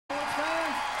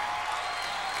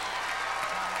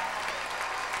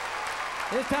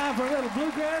It's time for a little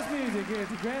bluegrass music here at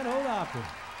the Grand Ole Opry.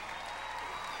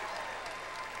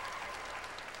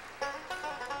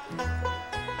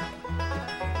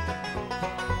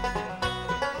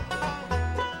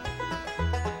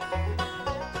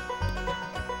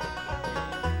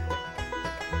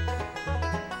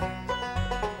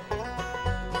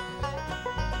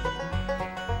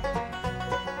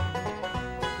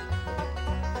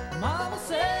 Mama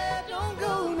said don't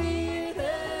go near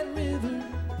that river,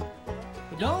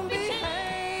 don't be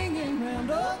hanging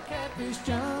round old Catfish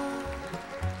John.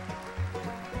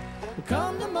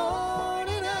 Come the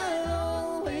morning I'll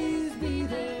always be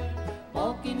there,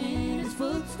 walking in his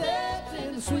footsteps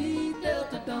in the sweet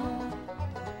Delta dawn.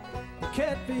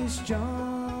 Catfish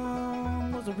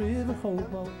John was a river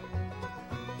hobo,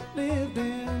 lived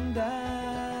and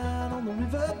died on the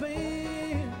river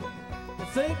bend.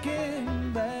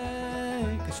 Thinking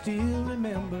back, I still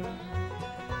remember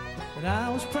that I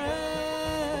was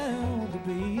proud to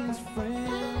be his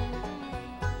friend.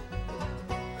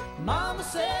 Mama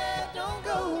said don't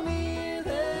go near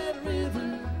that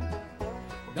river,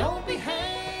 don't be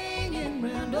hanging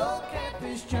round old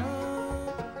Catfish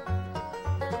John.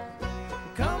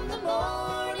 Come the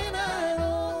morning I'll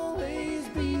always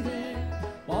be there,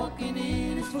 walking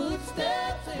in his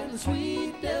footsteps in the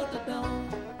sweet Delta dawn.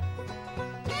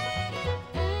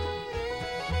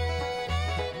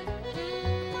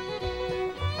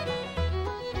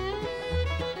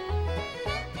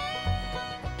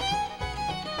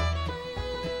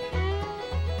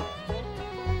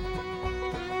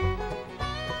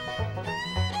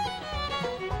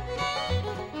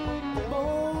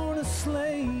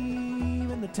 Slave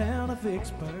in the town of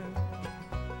Vicksburg,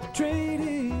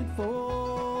 traded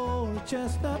for a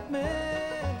chestnut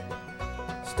mare.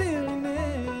 Still he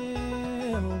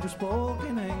never spoke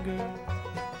in anger,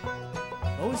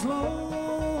 oh, his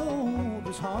load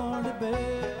was hard to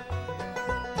bear.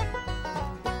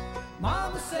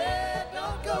 Mama said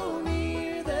don't go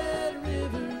near that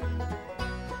river,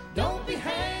 don't be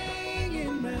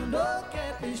hanging round old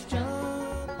Catfish John.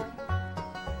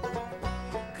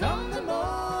 Come the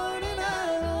morning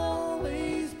I'll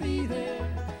always be there,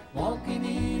 walking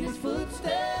in his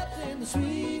footsteps in the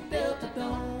sweet Delta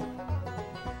dawn.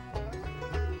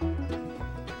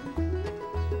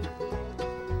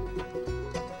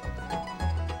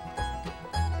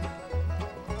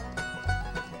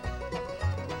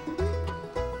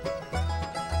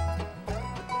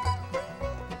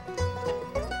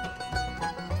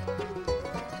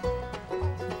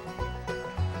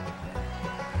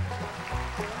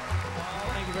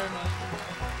 Thank you very much.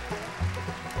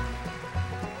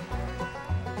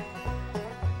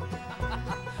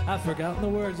 I've forgotten the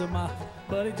words of my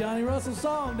buddy Johnny Russell's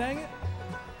song, dang it.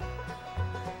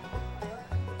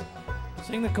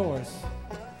 Sing the chorus.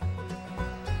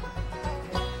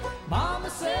 Mama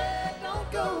said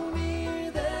don't go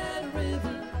near that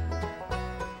river,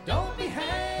 don't be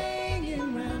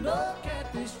hanging round old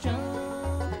Catfish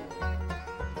John.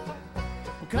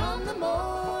 Come the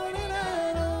morning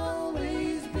I'll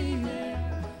always be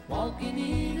there, walking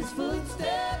in his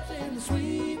footsteps in the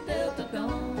sweet Delta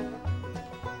dawn.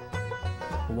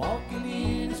 Walking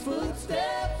in his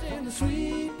footsteps in the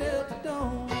sweet Delta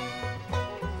dawn.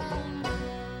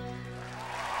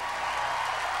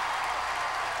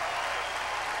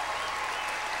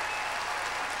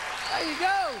 There you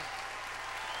go.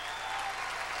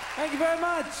 Thank you very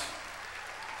much.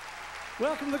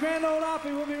 Welcome to the Grand Ole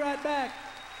Opry. We'll be right back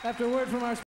after a word from our